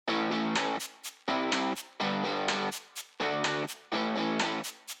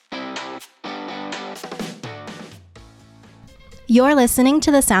You're listening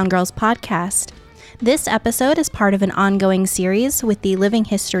to the Sound Girls podcast. This episode is part of an ongoing series with the Living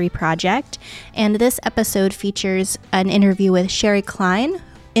History Project, and this episode features an interview with Sherry Klein,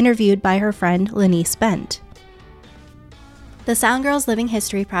 interviewed by her friend Lenice Bent. The Sound Girls Living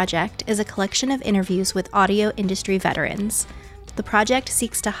History Project is a collection of interviews with audio industry veterans. The project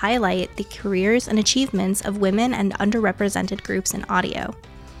seeks to highlight the careers and achievements of women and underrepresented groups in audio.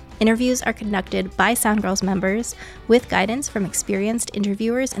 Interviews are conducted by Sound Girls members with guidance from experienced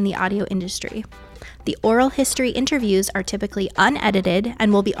interviewers in the audio industry. The oral history interviews are typically unedited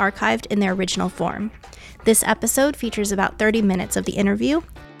and will be archived in their original form. This episode features about 30 minutes of the interview.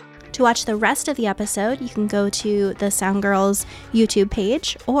 To watch the rest of the episode, you can go to the Sound Girls YouTube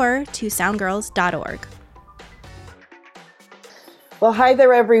page or to soundgirls.org. Well, hi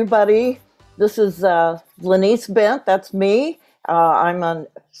there, everybody. This is Lenice Bent. That's me. I'm a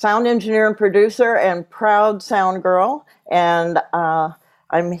sound engineer and producer and proud sound girl. And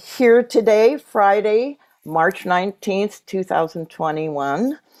I'm here today, Friday, March 19th,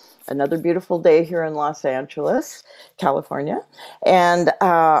 2021. Another beautiful day here in Los Angeles, California. And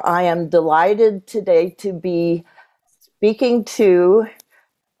I am delighted today to be speaking to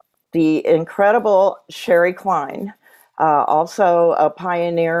the incredible Sherry Klein, also a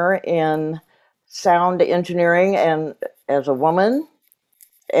pioneer in sound engineering and as a woman.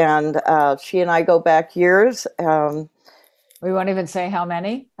 And she and I go back years. We won't even say how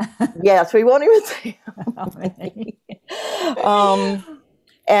many. Yes, we won't even say how many.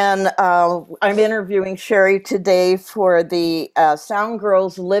 And I'm interviewing Sherry today for the Sound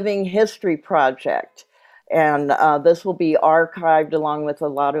Girls Living History Project. And this will be archived along with a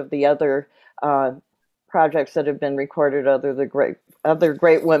lot of the other projects that have been recorded, other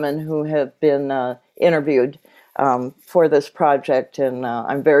great women who have been interviewed for this project. And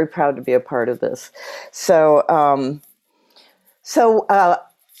I'm very proud to be a part of this. So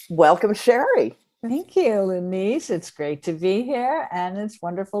welcome, Sherry. Thank you, Lenice. It's great to be here, and it's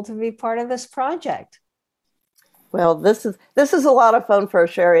wonderful to be part of this project. Well, this is a lot of fun for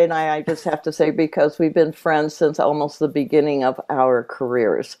Sherry and I just have to say, because we've been friends since almost the beginning of our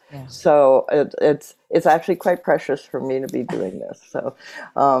careers. Yeah. So it's actually quite precious for me to be doing this. So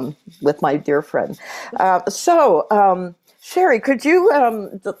with my dear friend. Sherry, could you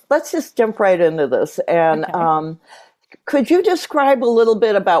let's just jump right into this and. Okay. Could you describe a little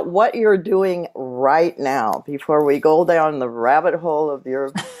bit about what you're doing right now before we go down the rabbit hole of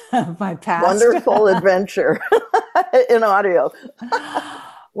your my past wonderful adventure in audio?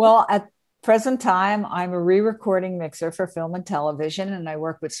 Well, at present time, I'm a re-recording mixer for film and television, and I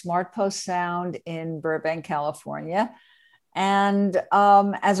work with Smart Post Sound in Burbank, California. And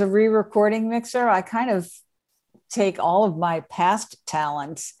as a re-recording mixer, I kind of take all of my past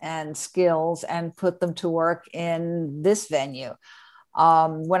talents and skills and put them to work in this venue.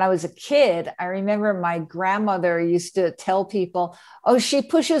 When I was a kid, I remember my grandmother used to tell people, oh, she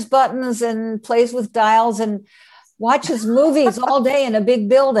pushes buttons and plays with dials and watches movies all day in a big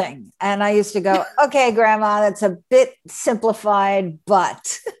building. And I used to go, okay, Grandma, that's a bit simplified,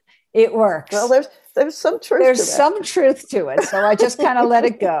 but it works. Well, there's some truth to that. There's some truth to it. So I just kind of let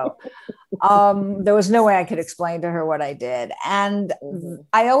it go. There was no way I could explain to her what I did. And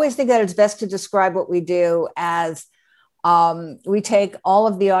I always think that it's best to describe what we do as we take all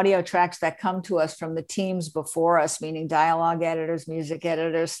of the audio tracks that come to us from the teams before us, meaning dialogue editors, music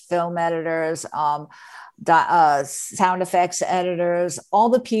editors, film editors, sound effects editors, all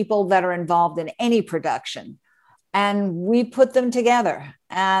the people that are involved in any production. And we put them together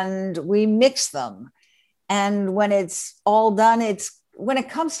and we mix them. And when it's all done, when it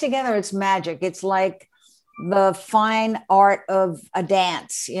comes together, it's magic. It's like the fine art of a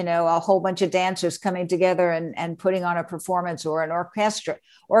dance, a whole bunch of dancers coming together and putting on a performance or an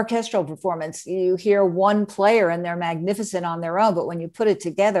orchestral performance. You hear one player and they're magnificent on their own, but when you put it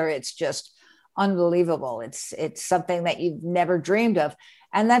together, it's just unbelievable. It's something that you've never dreamed of.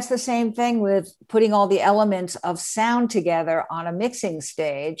 And that's the same thing with putting all the elements of sound together on a mixing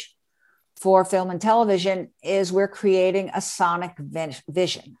stage for film and television. Is we're creating a sonic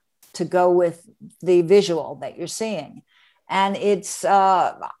vision to go with the visual that you're seeing. And it's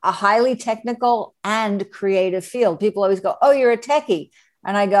a highly technical and creative field. People always go, oh, you're a techie.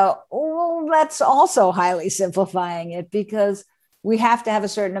 And I go, oh, that's also highly simplifying it, because we have to have a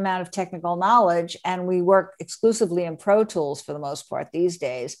certain amount of technical knowledge, and we work exclusively in Pro Tools for the most part these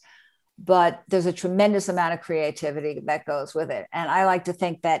days. But there's a tremendous amount of creativity that goes with it. And I like to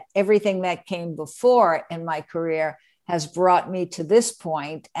think that everything that came before in my career has brought me to this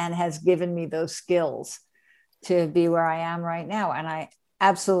point and has given me those skills to be where I am right now. And I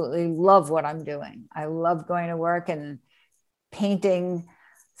absolutely love what I'm doing. I love going to work and painting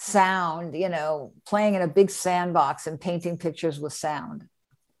sound, playing in a big sandbox and painting pictures with sound.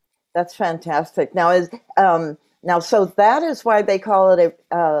 That's fantastic. Now, so that is why they call it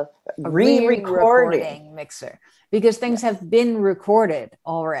a re-recording mixer, because things have been recorded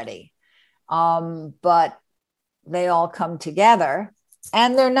already, but they all come together,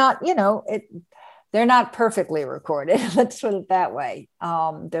 and they're not, they're not perfectly recorded. Let's put it that way.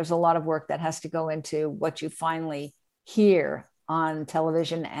 There's a lot of work that has to go into what you finally hear on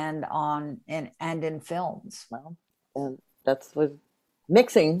television and in films. Well, and that's what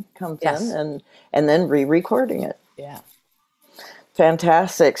mixing comes in, and then re-recording it. Yeah.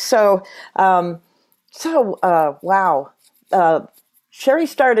 Fantastic. So wow. Sherry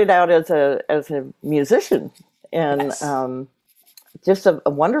started out as a musician, and just a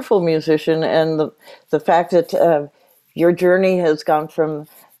wonderful musician. And the fact that your journey has gone from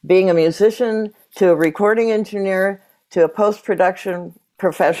being a musician to a recording engineer to a post-production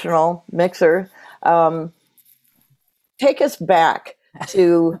professional mixer. Take us back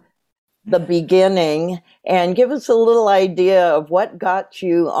to the beginning and give us a little idea of what got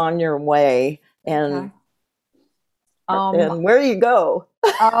you on your way and where you go.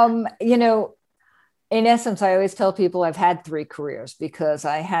 In essence, I always tell people I've had 3 careers, because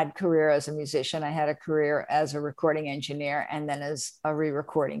I had a career as a musician, I had a career as a recording engineer, and then as a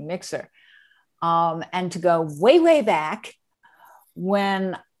re-recording mixer. And to go way, way back,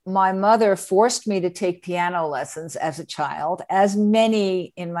 when my mother forced me to take piano lessons as a child, as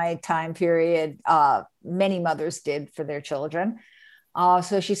many in my time period, many mothers did for their children.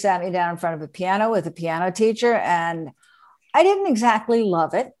 So she sat me down in front of a piano with a piano teacher, and I didn't exactly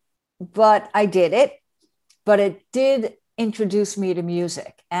love it, but I did it. But it did introduce me to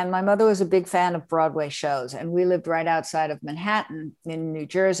music. And my mother was a big fan of Broadway shows, and we lived right outside of Manhattan in New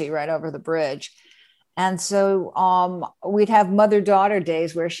Jersey, right over the bridge. And so we'd have mother-daughter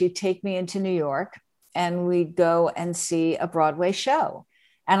days where she'd take me into New York, and we'd go and see a Broadway show.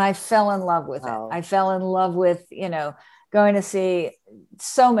 And I fell in love with it. I fell in love with, going to see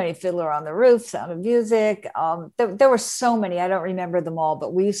so many, Fiddler on the Roof, Sound of Music. There were so many, I don't remember them all,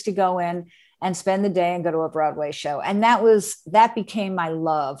 but we used to go in and spend the day and go to a Broadway show. And that became my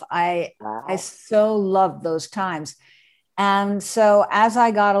love. I so loved those times. And so as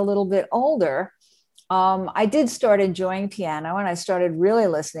I got a little bit older, I did start enjoying piano, and I started really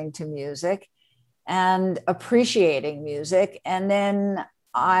listening to music and appreciating music. And then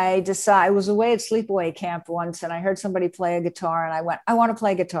I was away at sleepaway camp once, and I heard somebody play a guitar, and I went, I want to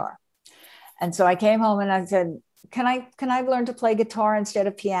play guitar. And so I came home and I said, can I learn to play guitar instead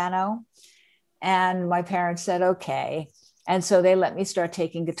of piano? And my parents said, okay. And so they let me start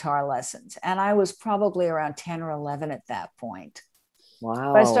taking guitar lessons. And I was probably around 10 or 11 at that point.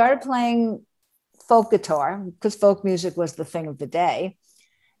 Wow. But I started playing folk guitar, because folk music was the thing of the day,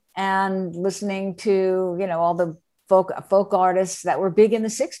 and listening to, all the folk artists that were big in the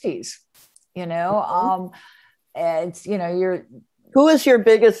 60s, who was your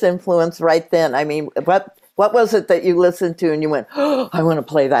biggest influence right then? I mean, what was it that you listened to and you went, oh, I want to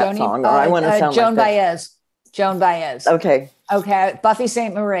play that song, or I want to sound Joan like that? Baez. Joan Baez. Okay. Buffy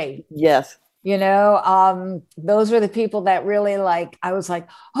Sainte-Marie. Yes. Those were the people that really, I was like,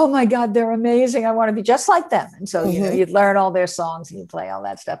 oh my God, they're amazing. I want to be just like them. And so, you'd learn all their songs and you'd play all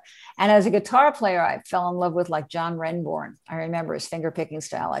that stuff. And as a guitar player, I fell in love with John Renbourn. I remember his finger picking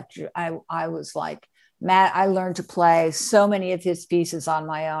style. I was like, Matt, I learned to play so many of his pieces on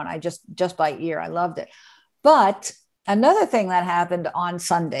my own. I just by ear, I loved it. But another thing that happened on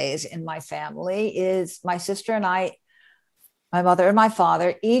Sundays in my family is my sister and I, my mother and my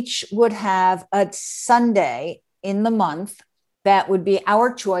father, each would have a Sunday in the month that would be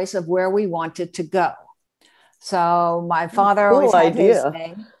our choice of where we wanted to go. So my father always had his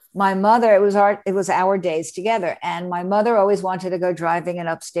thing. My mother, it was our days together. And my mother always wanted to go driving in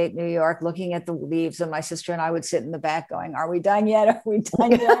upstate New York, looking at the leaves. And my sister and I would sit in the back going, are we done yet? Are we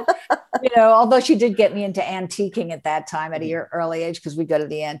done yet? Although she did get me into antiquing at that time at an early age, because we go to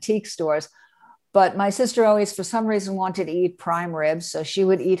the antique stores. But my sister always, for some reason, wanted to eat prime ribs. So she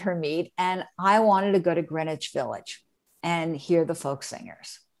would eat her meat. And I wanted to go to Greenwich Village and hear the folk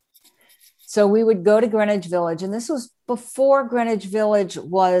singers. So we would go to Greenwich Village. And this was before Greenwich Village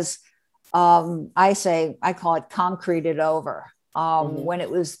was, I call it concreted over. When it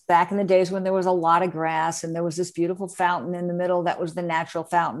was back in the days when there was a lot of grass and there was this beautiful fountain in the middle, that was the natural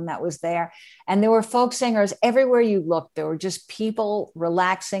fountain that was there. And there were folk singers everywhere you looked. There were just people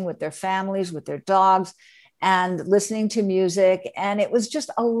relaxing with their families, with their dogs, and listening to music. And it was just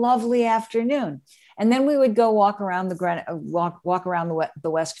a lovely afternoon. And then we would go walk around the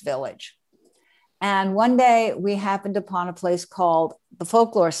West Village. And one day we happened upon a place called the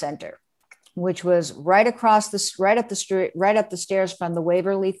Folklore Center, which was right across the right up the street, right up the stairs from the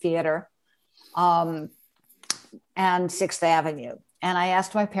Waverly Theater, and 6th Avenue. And I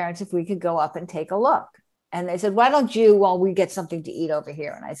asked my parents if we could go up and take a look. And they said, why don't you, while we get something to eat over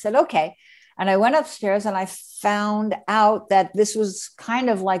here? And I said, okay. And I went upstairs and I found out that this was kind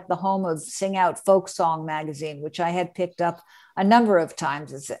of like the home of Sing Out Folk Song magazine, which I had picked up a number of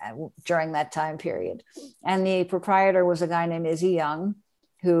times during that time period. And the proprietor was a guy named Izzy Young,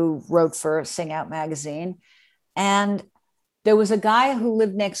 who wrote for Sing Out magazine. And there was a guy who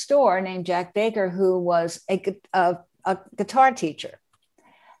lived next door named Jack Baker, who was a guitar teacher.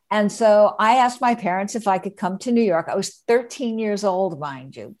 And so I asked my parents if I could come to New York. I was 13 years old,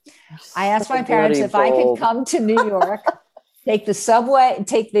 mind you. I asked my parents if I could come to New York, take the subway,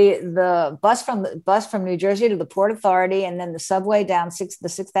 take the bus from New Jersey to the Port Authority, and then the subway down the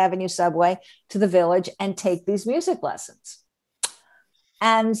 6th Avenue subway to the Village and take these music lessons.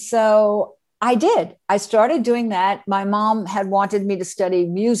 And so I did. I started doing that. My mom had wanted me to study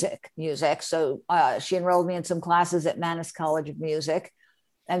music. So she enrolled me in some classes at Mannes College of Music.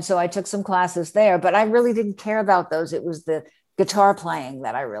 And so I took some classes there, but I really didn't care about those. It was the guitar playing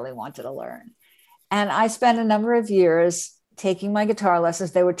that I really wanted to learn. And I spent a number of years taking my guitar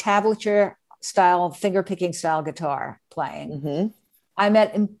lessons. They were tablature style, finger picking style guitar playing. Mm-hmm. I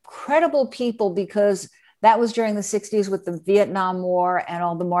met incredible people because that was during the 60s with the Vietnam War and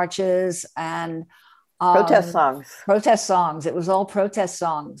all the marches and protest songs. It was all protest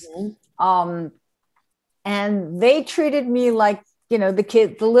songs. Mm-hmm. And they treated me like,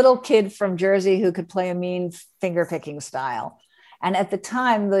 the little kid from Jersey who could play a mean finger picking style. And at the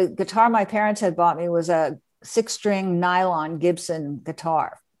time, the guitar my parents had bought me was a 6-string nylon Gibson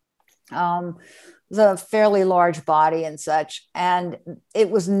guitar. It was a fairly large body and such. And it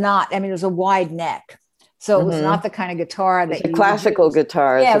was it was a wide neck. So it was not the kind of guitar that you classical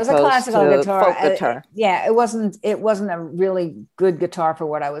guitar. Yeah, it was a classical guitar. Folk guitar. It wasn't a really good guitar for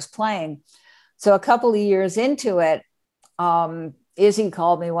what I was playing. So a couple of years into it, Izzy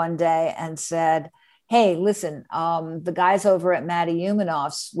called me one day and said, hey, listen, the guys over at Matty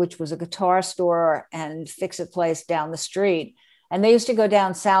Umanoff's, which was a guitar store and fix-it place down the street, and they used to go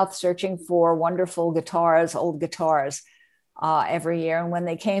down south searching for wonderful guitars, old guitars, every year. And when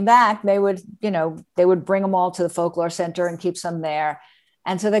they came back, they would bring them all to the Folklore Center and keep some there.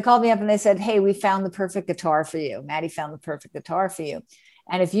 And so they called me up and they said, hey, we found the perfect guitar for you. Matty found the perfect guitar for you.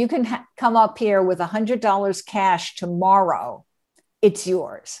 And if you can come up here with $100 cash tomorrow, it's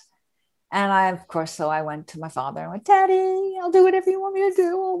yours. And I went to my father and went, Daddy, I'll do whatever you want me to do.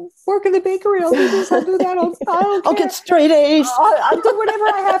 I'll work in the bakery. I'll do this. I'll do that. I'll get straight A's. I'll do whatever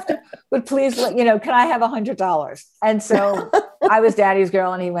I have to. But please, can I have $100? And so I was Daddy's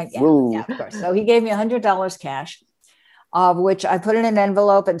girl. And he went, yeah, of course. So he gave me $100 cash, of which I put in an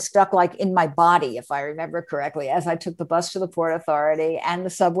envelope and stuck like in my body, if I remember correctly, as I took the bus to the Port Authority and the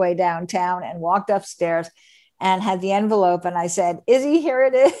subway downtown and walked upstairs and had the envelope. And I said, Izzy, here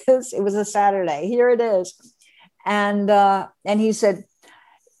it is. It was a Saturday. Here it is. And he said,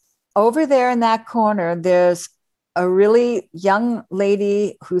 over there in that corner, there's a really young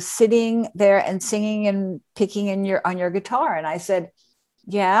lady who's sitting there and singing and picking on your guitar. And I said,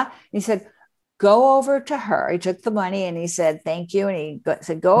 yeah. And he said, go over to her. He took the money and he said, thank you. And he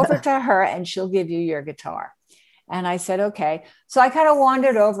said, go over to her and she'll give you your guitar. And I said, okay. So I kind of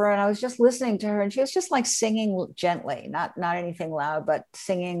wandered over and I was just listening to her and she was just like singing gently, not anything loud, but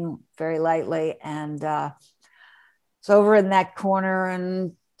singing very lightly. And so over in that corner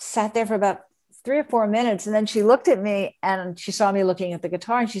and sat there for about 3 or 4 minutes. And then she looked at me and she saw me looking at the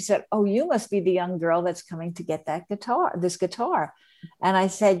guitar and she said, oh, you must be the young girl that's coming to get this guitar. And I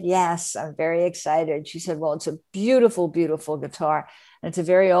said, yes, I'm very excited. She said, well, it's a beautiful, beautiful guitar. And it's a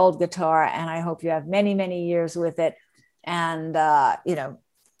very old guitar. And I hope you have many, many years with it. And,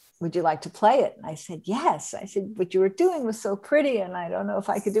 would you like to play it? And I said, yes. I said, what you were doing was so pretty. And I don't know if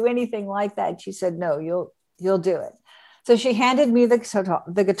I could do anything like that. She said, no, you'll do it. So she handed me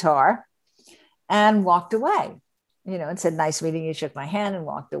the guitar and walked away, and said, nice meeting you, shook my hand and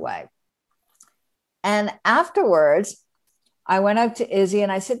walked away. And afterwards, I went up to Izzy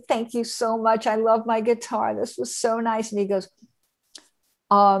and I said, thank you so much. I love my guitar. This was so nice. And he goes,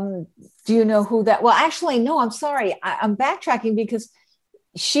 do you know who that? Well, actually, no, I'm sorry. I'm backtracking because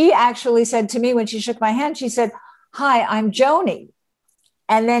she actually said to me when she shook my hand, she said, hi, I'm Joni.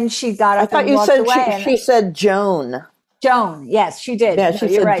 And then she got up and walked away. I thought she said Joan. Joan. Yes, she did. Yeah,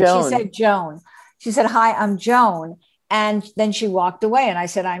 you're right. Joan. She said Joan. She said, hi, I'm Joan. And then she walked away. And I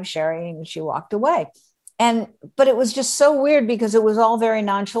said, I'm Sherry. And she walked away. But it was just so weird because it was all very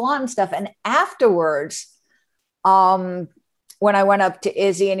nonchalant and stuff. And afterwards, when I went up to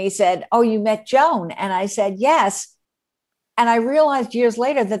Izzy and he said, "Oh, you met Joan?" And I said, "Yes." And I realized years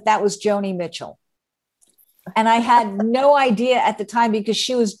later that that was Joni Mitchell. And I had no idea at the time because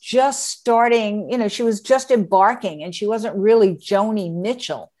she was just starting, she was just embarking and she wasn't really Joni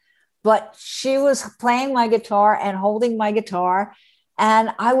Mitchell, but she was playing my guitar and holding my guitar. And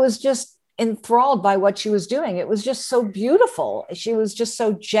I was just enthralled by what she was doing. It was just so beautiful. She was just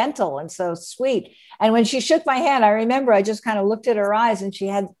so gentle and so sweet. And when she shook my hand, I remember I just kind of looked at her eyes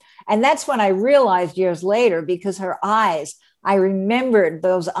and that's when I realized years later, because her eyes, I remembered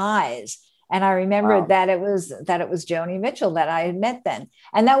those eyes. And I remembered that it was Joni Mitchell that I had met then.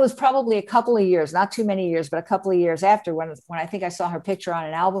 And that was probably a couple of years, not too many years, but a couple of years after when I think I saw her picture on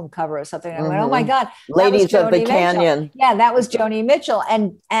an album cover or something. I went, "Oh my God, Ladies of the Canyon." Yeah, that was Joni Mitchell.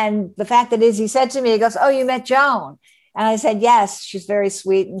 And the fact that Izzy said to me, he goes, "Oh, you met Joan?" And I said, "Yes, she's very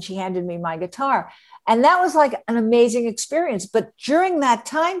sweet." And she handed me my guitar. And that was like an amazing experience. But during that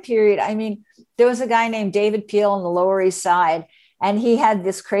time period, I mean, there was a guy named David Peel on the Lower East Side. And he had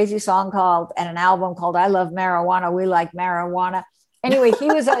this crazy song and an album called "I Love Marijuana, We Like Marijuana." Anyway, he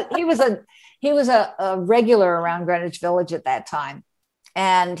was a regular around Greenwich Village at that time.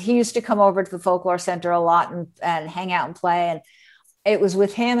 And he used to come over to the Folklore Center a lot and hang out and play. And it was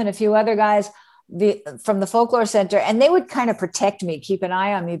with him and a few other guys from the Folklore Center. And they would kind of protect me, keep an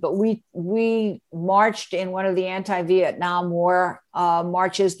eye on me. But we marched in one of the anti-Vietnam War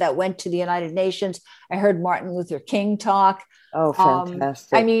marches that went to the United Nations. I heard Martin Luther King talk. Oh,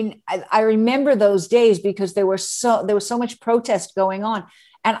 fantastic. I mean, I remember those days because there was so much protest going on.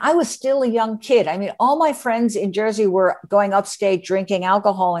 And I was still a young kid. I mean, all my friends in Jersey were going upstate drinking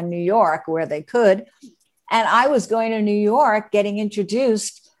alcohol in New York where they could. And I was going to New York, getting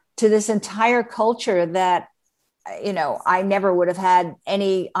introduced to this entire culture that, I never would have had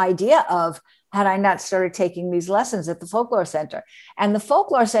any idea of had I not started taking these lessons at the Folklore Center. And the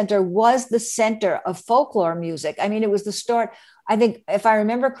Folklore Center was the center of folklore music. I mean, it was the start. I think, if I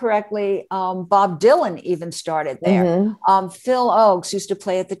remember correctly, Bob Dylan even started there. Mm-hmm. Phil Oakes used to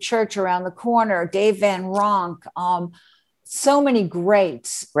play at the church around the corner. Dave Van Ronk. So many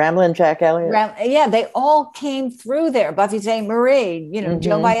greats. Ramblin' Jack Elliott. Yeah, they all came through there. Buffy St. Marie, Mm-hmm.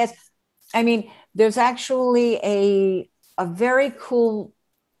 Joan Baez. I mean, there's actually a very cool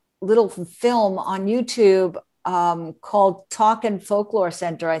little film on YouTube called Talkin' Folklore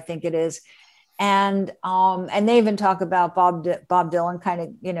Center, I think it is. And they even talk about Bob Dylan kind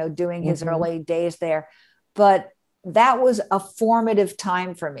of, doing his early days there. But that was a formative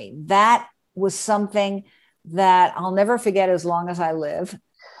time for me. That was something that I'll never forget as long as I live.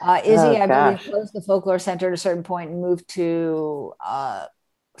 Izzy, I believe, closed the Folklore Center at a certain point and moved to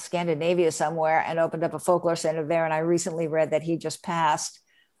Scandinavia somewhere and opened up a Folklore Center there. And I recently read that he just passed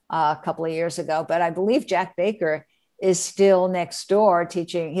a couple of years ago. But I believe Jack Baker is still next door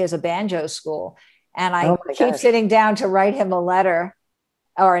teaching. He has a banjo school. And I keep sitting down to write him a letter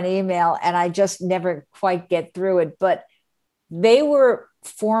or an email, and I just never quite get through it. But they were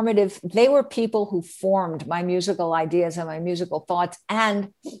formative. They were people who formed my musical ideas and my musical thoughts.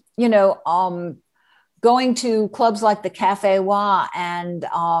 And, going to clubs like the Cafe Wah and,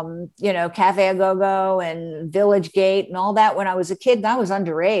 Cafe A Go-Go and Village Gate and all that when I was a kid, I was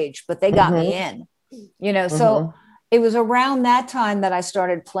underage, but they got me in, so it was around that time that I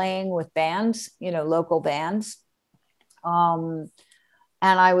started playing with bands, local bands. And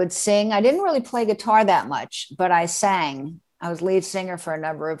I would sing. I didn't really play guitar that much, but I sang. I was lead singer for a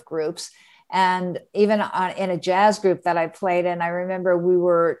number of groups. And even in a jazz group that I played in, I remember we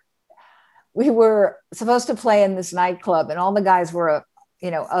were supposed to play in this nightclub and all the guys were,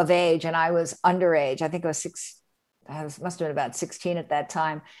 of age, and I was underage. I think I must have been about 16 at that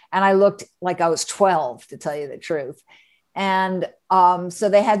time. And I looked like I was 12, to tell you the truth. And so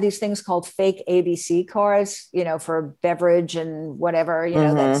they had these things called fake ABC cards, for beverage and whatever,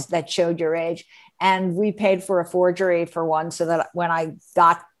 that showed your age. And we paid for a forgery for one so that when I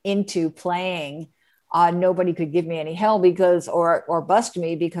got into playing, nobody could give me any hell or bust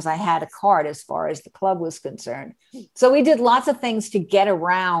me because I had a card as far as the club was concerned. So we did lots of things to get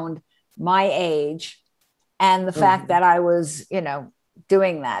around my age and the fact that I was,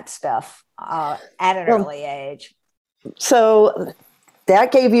 doing that stuff at an early age. So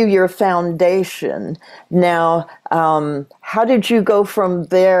that gave you your foundation. Now, how did you go from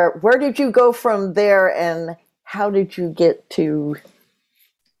there? Where did you go from there? And how did you get to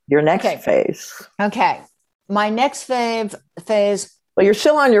your next phase? Okay. My next phase. Well, you're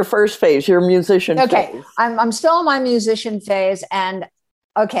still on your first phase, your musician phase. I'm still on my musician phase. And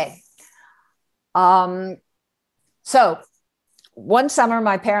So one summer,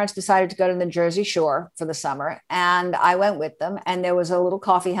 my parents decided to go to the Jersey Shore for the summer, and I went with them. And there was a little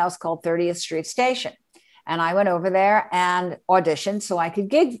coffee house called 30th Street Station. And I went over there and auditioned so I could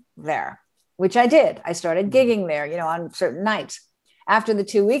gig there, which I did. I started gigging there, on certain nights. After the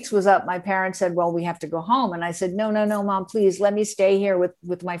 2 weeks was up, my parents said, well, we have to go home. And I said, no, Mom, please let me stay here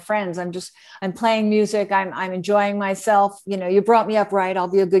with my friends. I'm playing music. I'm enjoying myself. You brought me up right.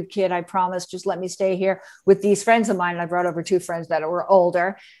 I'll be a good kid. I promise. Just let me stay here with these friends of mine. And I brought over 2 friends that were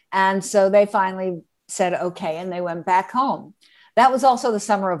older. And so they finally said, okay. And they went back home. That was also the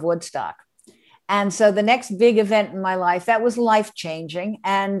summer of Woodstock. And so the next big event in my life, that was life-changing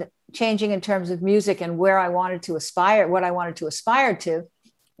and changing in terms of music and where I wanted to aspire, what I wanted to aspire to,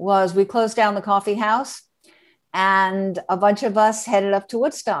 was we closed down the coffee house and a bunch of us headed up to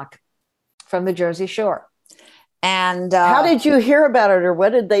Woodstock from the Jersey Shore. And how did you hear about it, or what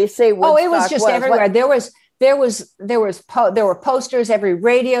did they say Woodstock it was just everywhere. There were posters. Every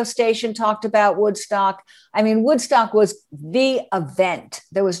radio station talked about Woodstock. I mean, Woodstock was the event.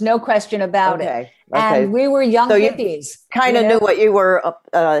 There was no question about it. And we were young hippies. Kind of knew what you were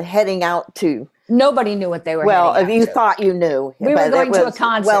heading out to. Nobody knew what they were. Well, if you thought you knew, we were going to a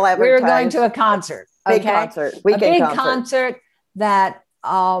concert. We were going to a concert. Big concert. A big concert that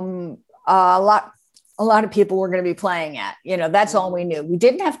a lot of people were going to be playing at. That's all we knew. We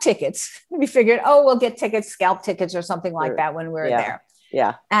didn't have tickets. We figured, we'll get tickets, scalp tickets or something like that when we were there.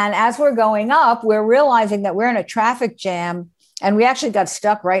 Yeah. And as we're going up, we're realizing that we're in a traffic jam. And we actually got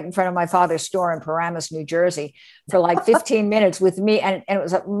stuck right in front of my father's store in Paramus, New Jersey for like 15 minutes with me. And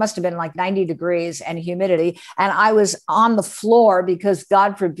it must have been like 90 degrees and humidity. And I was on the floor because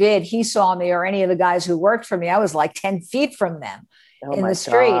God forbid he saw me or any of the guys who worked for me. I was like 10 feet from them. In the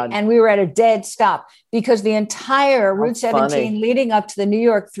street. God. And we were at a dead stop because the entire Route 17 leading up to the New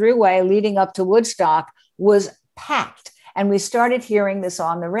York Thruway, leading up to Woodstock, was packed. And we started hearing this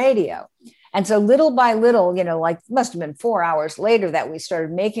on the radio. And so little by little, must have been 4 hours later that we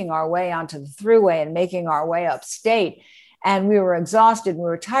started making our way onto the Thruway and making our way upstate. And we were exhausted and we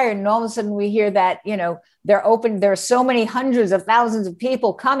were tired. And all of a sudden we hear that, they're open. There are so many hundreds of thousands of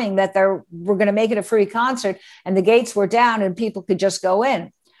people coming that we're going to make it a free concert. And the gates were down and people could just go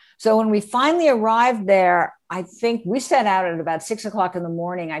in. So when we finally arrived there, I think we set out at about 6 o'clock in the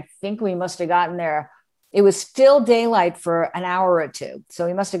morning. I think we must have gotten there. It was still daylight for an hour or two. So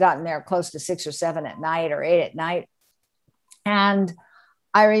we must have gotten there close to 6 or 7 at night or 8 at night. And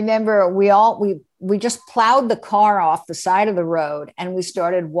I remember we just plowed the car off the side of the road and we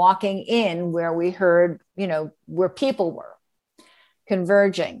started walking in where we heard, where people were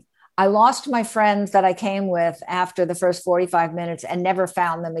converging. I lost my friends that I came with after the first 45 minutes and never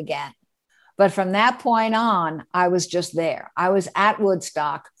found them again. But from that point on, I was just there. I was at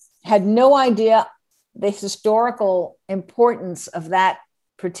Woodstock, had no idea the historical importance of that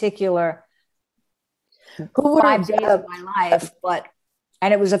particular 5 days of my life,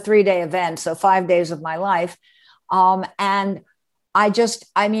 and it was a 3-day event, so 5 days of my life. And I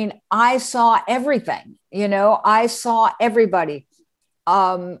saw everything, I saw everybody.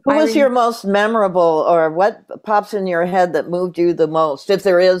 Who was your most memorable, or what pops in your head that moved you the most? If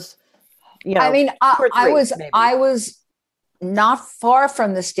there is, I was not far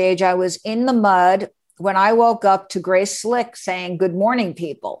from the stage. I was in the mud when I woke up to Grace Slick saying, "Good morning,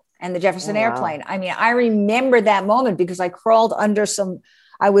 people," and the Jefferson Airplane. I mean, I remember that moment because I crawled under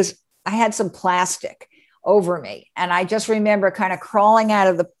I had some plastic over me. And I just remember kind of crawling out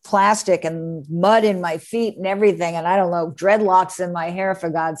of the plastic and mud in my feet and everything. And I don't know, dreadlocks in my hair, for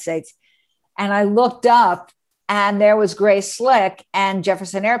God's sakes. And I looked up and there was Grace Slick and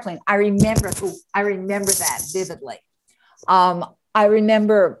Jefferson Airplane. I remember that vividly. I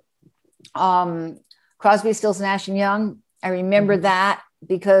remember Crosby, Stills, Nash and Young. I remember that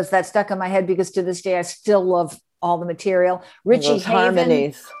because that stuck in my head because to this day, I still love all the material. Richie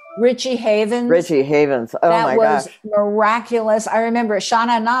Havens. Oh my gosh. That was miraculous. I remember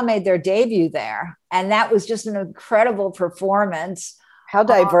Shana Na made their debut there. And that was just an incredible performance. How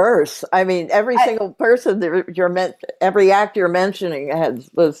diverse. I mean, every single person that every act you're mentioning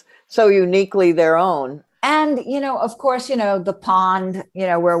was so uniquely their own. And, of course, the pond,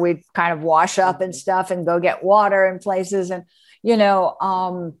 where we'd kind of wash up and stuff and go get water in places. And,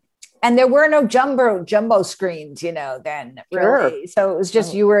 and there were no jumbo screens, then really. Sure. So it was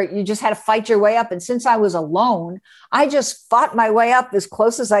just, you just had to fight your way up. And since I was alone, I just fought my way up as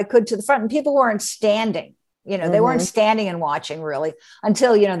close as I could to the front, and people weren't standing, they weren't standing and watching really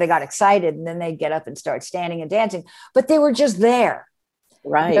until, they got excited and then they'd get up and start standing and dancing, but they were just there.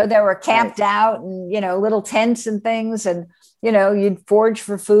 Right. They were camped out and, little tents and things. And you'd forage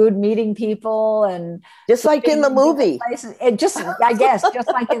for food, meeting people, and just like in the movie. I guess, just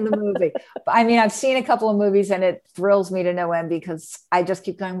like in the movie. I mean, I've seen a couple of movies, and it thrills me to no end because I just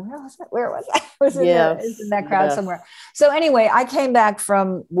keep going, where was it? Where was I? Was in that crowd somewhere. So anyway, I came back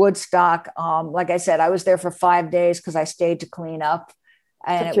from Woodstock. Like I said, I was there for 5 days because I stayed to clean up.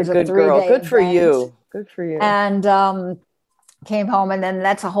 And Such it was a good 3-day girl. Good for event. you. Good for you. And came home, and then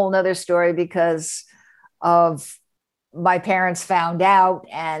that's a whole nother story because of my parents found out,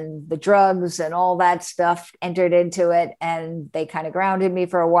 and the drugs and all that stuff entered into it, and they kind of grounded me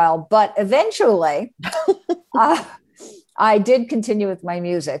for a while. But eventually, I did continue with my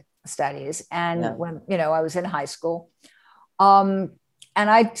music studies. And when, I was in high school, and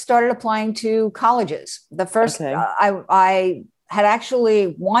I started applying to colleges. The first, I had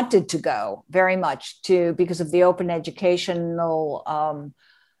actually wanted to go very much because of the open educational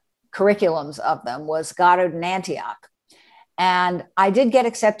curriculums of them, was Goddard and Antioch. And I did get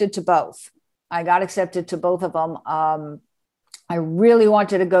accepted to both. I got accepted to both of them. I really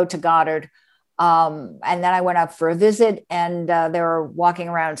wanted to go to Goddard. And then I went up for a visit, and they were walking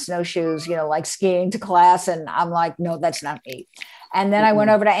around in snowshoes, like skiing to class. And I'm like, no, that's not me. And then I went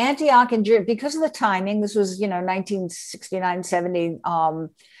over to Antioch, and because of the timing, this was, 1969, 70,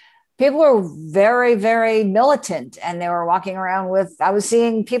 people were very, very militant, and they were walking around I was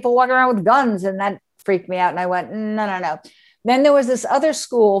seeing people walking around with guns, and that freaked me out. And I went, no. Then there was this other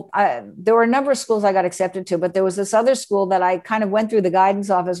school. There were a number of schools I got accepted to, but there was this other school that I kind of went through the guidance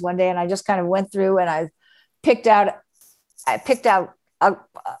office one day, and I just kind of went through and I picked out a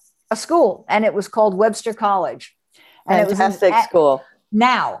school, and it was called Webster College. And fantastic it was school.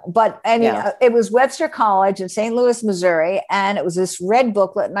 Now, but I mean, it was Webster College in St. Louis, Missouri. And it was this red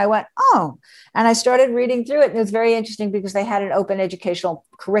booklet. And I went, oh, and I started reading through it. And it was very interesting because they had an open educational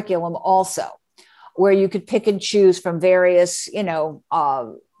curriculum also, where you could pick and choose from various, I don't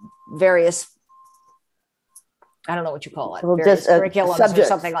know what you call it, various curriculums subjects. Or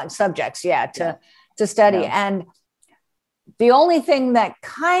something like subjects, to study. Yeah. And the only thing that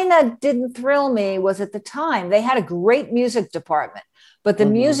kind of didn't thrill me was, at the time, they had a great music department, but the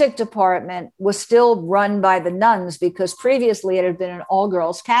music department was still run by the nuns because previously it had been an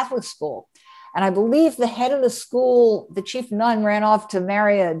all-girls Catholic school. And I believe the head of the school, the chief nun, ran off to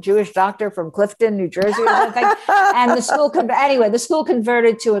marry a Jewish doctor from Clifton, New Jersey or something. And the school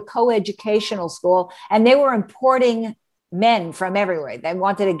converted to a co-educational school, and they were importing men from everywhere. They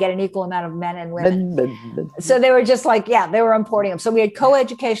wanted to get an equal amount of men and women. So they were just like, they were importing them. So we had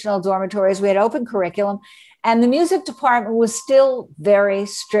co-educational dormitories, we had open curriculum, and the music department was still very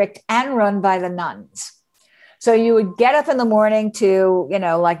strict and run by the nuns. So you would get up in the morning to,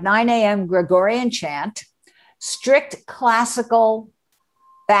 like 9 a.m. Gregorian chant, strict classical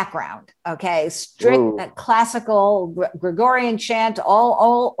background. Okay. Strict classical Gregorian chant,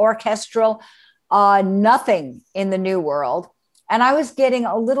 all orchestral, nothing in the New World. And I was getting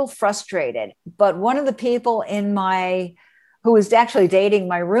a little frustrated, but one of the people who was actually dating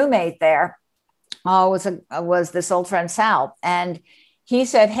my roommate there, was this old friend, Sal. And he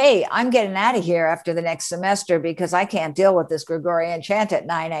said, hey, I'm getting out of here after the next semester because I can't deal with this Gregorian chant at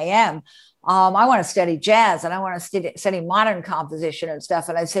 9 a.m. I want to study jazz, and I want to study modern composition and stuff.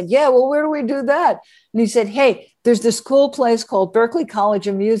 And I said, yeah, well, where do we do that? And he said, hey, there's this cool place called Berklee College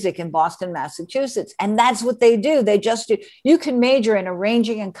of Music in Boston, Massachusetts. And that's what they do. You can major in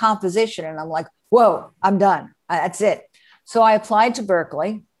arranging and composition. And I'm like, whoa, I'm done. That's it. So I applied to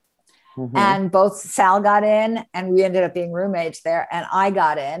Berklee. And both Sal got in, and we ended up being roommates there, and I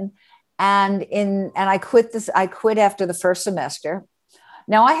got in, and I quit after the first semester.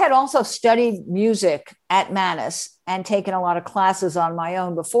 Now, I had also studied music at Mannes and taken a lot of classes on my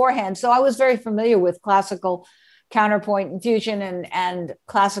own beforehand. So I was very familiar with classical counterpoint and fusion and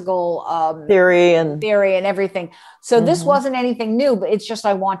classical theory and everything. So this wasn't anything new, but it's just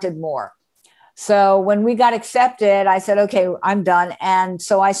I wanted more. So when we got accepted, I said, okay, I'm done. And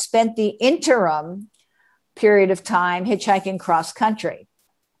so I spent the interim period of time hitchhiking cross country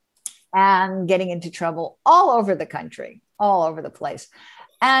and getting into trouble all over the country, all over the place.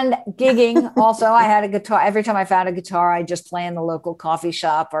 And gigging also. I had a guitar. Every time I found a guitar, I just play in the local coffee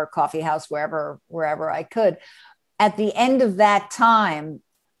shop or coffee house, wherever I could. At the end of that time,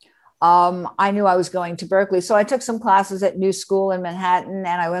 I knew I was going to Berklee. So I took some classes at New School in Manhattan,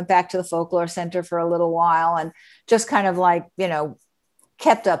 and I went back to the Folklore Center for a little while and just kind of like,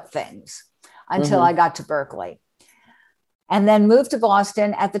 kept up things until I got to Berklee. And then moved to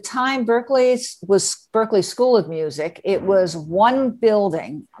Boston. At the time, Berklee was Berklee School of Music. It was one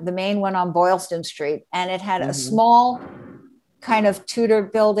building, the main one on Boylston Street, and it had a small kind of Tudor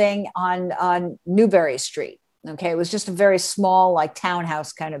building on Newbury Street. Okay. It was just a very small, like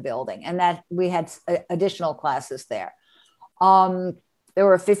townhouse kind of building. And that we had additional classes there. There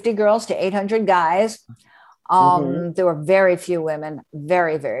were 50 girls to 800 guys. There were very few women,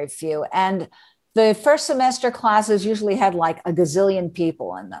 very, very few. And the first semester classes usually had like a gazillion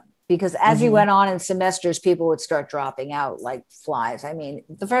people in them, because as you went on in semesters, people would start dropping out like flies. I mean,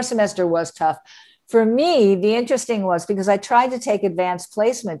 the first semester was tough. For me, the interesting was because I tried to take advanced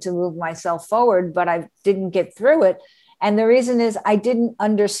placement to move myself forward, but I didn't get through it. And the reason is I didn't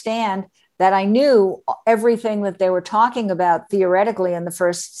understand that I knew everything that they were talking about theoretically in the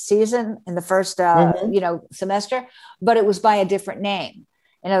first season, in the first semester, but it was by a different name.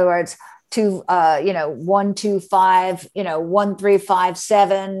 In other words, 1, 2, 5, 1, 3, 5,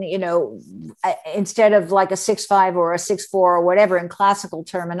 7, instead of like a 6, 5 or a 6, 4 or whatever in classical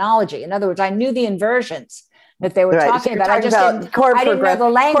terminology. In other words, I knew the inversions that they were talking about. I didn't know the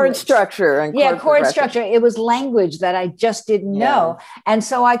language. Chord structure. And chord structure. It was language that I just didn't know. And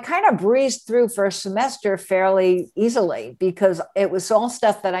so I kind of breezed through first semester fairly easily because it was all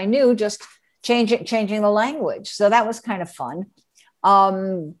stuff that I knew, just changing the language. So that was kind of fun.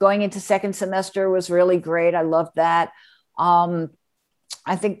 Going into second semester was really great. I loved that. I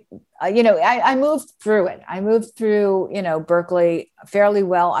think, I moved through it. I moved through, Berkeley fairly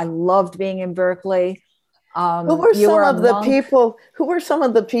well. I loved being in Berkeley. Who were some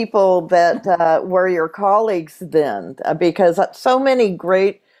of the people that were your colleagues then? Because so many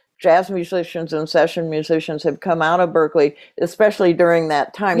great jazz musicians and session musicians have come out of Berkeley, especially during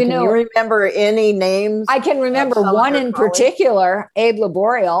that time. Can you remember any names? I can remember one in particular, Abe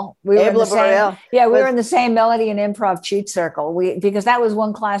Laboriel. We were in the same melody and improv cheat circle. Because that was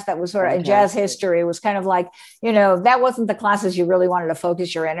one class that was sort of in jazz history. It was kind of like, that wasn't the classes you really wanted to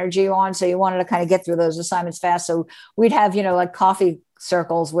focus your energy on. So you wanted to kind of get through those assignments fast. So we'd have, like coffee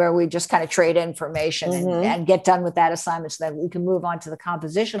circles where we just kind of trade information and get done with that assignment so that we can move on to the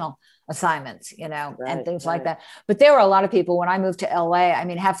compositional assignments, and things like that. But there were a lot of people when I moved to LA. I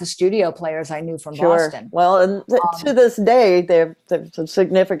mean, half the studio players I knew from Boston. Well, and to this day, there's a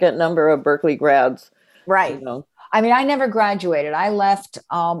significant number of Berkeley grads. Right. I mean, I never graduated. I left.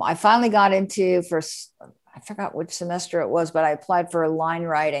 I finally got into I forgot which semester it was, but I applied for line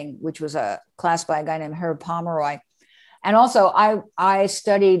writing, which was a class by a guy named Herb Pomeroy. And also I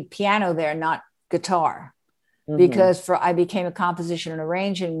studied piano there, not guitar, because I became a composition and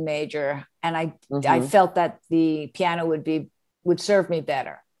arranging major. And I felt that the piano would serve me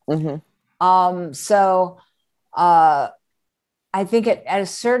better. So I think at a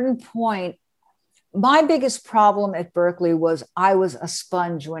certain point, my biggest problem at Berkeley was I was a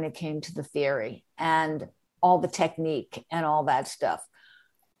sponge when it came to the theory and all the technique and all that stuff.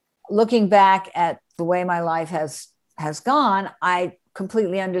 Looking back at the way my life has gone, I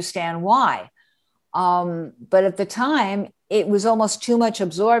completely understand why. But at the time, it was almost too much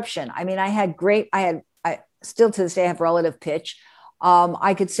absorption. I mean, I still to this day have relative pitch.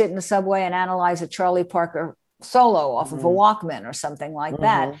 I could sit in the subway and analyze a Charlie Parker solo off of a Walkman or something like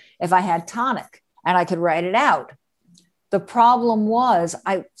that if I had tonic, and I could write it out. The problem was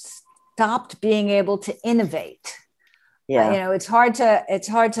I stopped being able to innovate. It's hard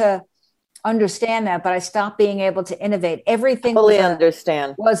to understand that, but I stopped being able to innovate. Everything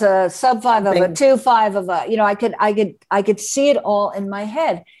was a sub 5 of a 2/5 of a, I could see it all in my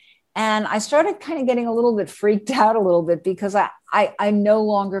head. And I started kind of getting a little bit freaked out a little bit because I no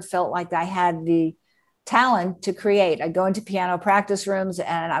longer felt like I had the talent to create. I'd go into piano practice rooms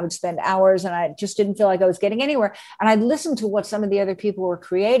and I would spend hours and I just didn't feel like I was getting anywhere. And I'd listen to what some of the other people were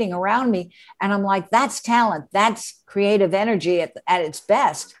creating around me. And I'm like, that's talent. That's creative energy at its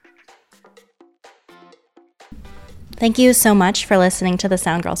best. Thank you so much for listening to the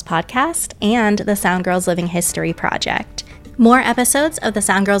Sound Girls podcast and the Sound Girls Living History Project. More episodes of the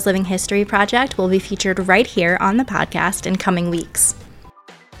Sound Girls Living History Project will be featured right here on the podcast in coming weeks.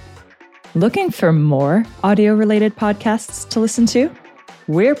 Looking for more audio-related podcasts to listen to?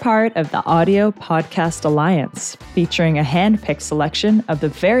 We're part of the Audio Podcast Alliance, featuring a hand-picked selection of the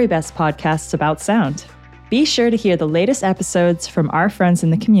very best podcasts about sound. Be sure to hear the latest episodes from our friends in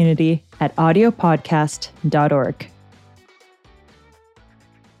the community at audiopodcast.org.